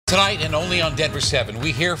Tonight and only on Denver 7,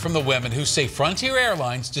 we hear from the women who say Frontier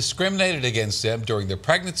Airlines discriminated against them during their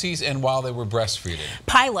pregnancies and while they were breastfeeding.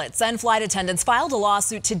 Pilots and flight attendants filed a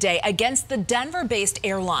lawsuit today against the Denver-based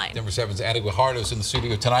airline. Denver 7's Addie Guajardo is in the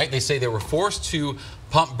studio tonight. They say they were forced to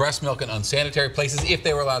pump breast milk in unsanitary places if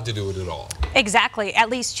they were allowed to do it at all. Exactly. At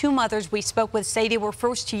least two mothers we spoke with say they were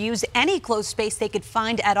forced to use any closed space they could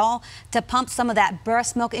find at all to pump some of that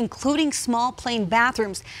breast milk, including small plain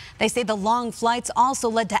bathrooms. They say the long flights also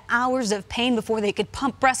led to hours of pain before they could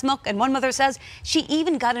pump breast milk, and one mother says she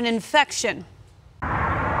even got an infection.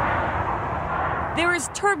 There is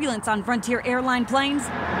turbulence on Frontier Airline planes.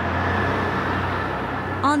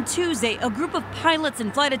 On Tuesday, a group of pilots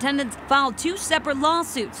and flight attendants filed two separate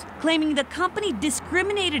lawsuits, claiming the company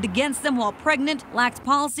discriminated against them while pregnant, lacked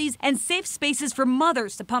policies and safe spaces for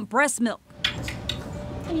mothers to pump breast milk.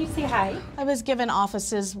 Can you say hi? I was given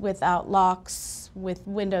offices without locks, with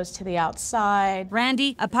windows to the outside.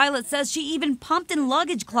 Randy, a pilot, says she even pumped in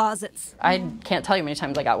luggage closets. I can't tell you how many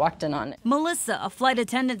times I got walked in on. Melissa, a flight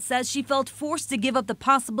attendant, says she felt forced to give up the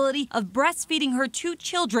possibility of breastfeeding her two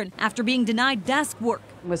children after being denied desk work.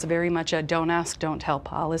 It was very much a don't ask, don't tell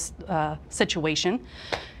policy situation.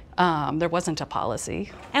 There wasn't a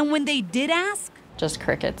policy. And when they did ask? Just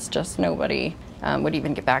crickets, just nobody would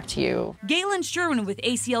even get back to you. Galen Sherwin with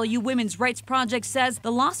ACLU Women's Rights Project says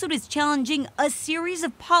the lawsuit is challenging a series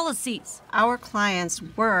of policies. Our clients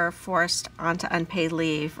were forced onto unpaid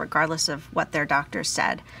leave regardless of what their doctors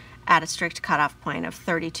said, at a strict cutoff point of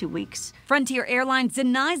 32 weeks. Frontier Airlines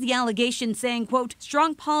denies the allegation, saying, quote,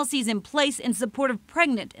 strong policies in place in support of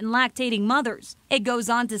pregnant and lactating mothers. It goes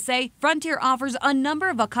on to say Frontier offers a number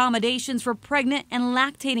of accommodations for pregnant and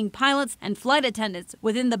lactating pilots and flight attendants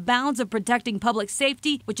within the bounds of protecting public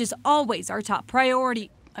safety, which is always our top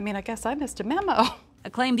priority. I mean, I guess I missed a memo. A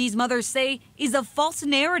claim these mothers say is a false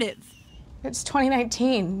narrative. It's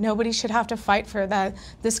 2019. Nobody should have to fight for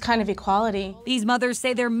this kind of equality. These mothers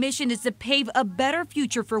say their mission is to pave a better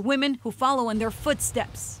future for women who follow in their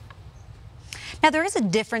footsteps. Now, there is a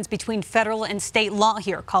difference between federal and state law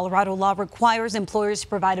here. Colorado law requires employers to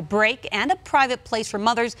provide a break and a private place for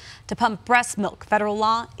mothers to pump breast milk. Federal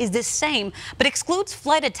law is the same, but excludes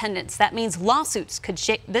flight attendants. That means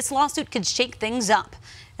this lawsuit could shake things up.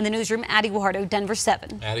 In the newsroom, Addie Guajardo, Denver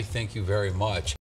 7. Addie, thank you very much.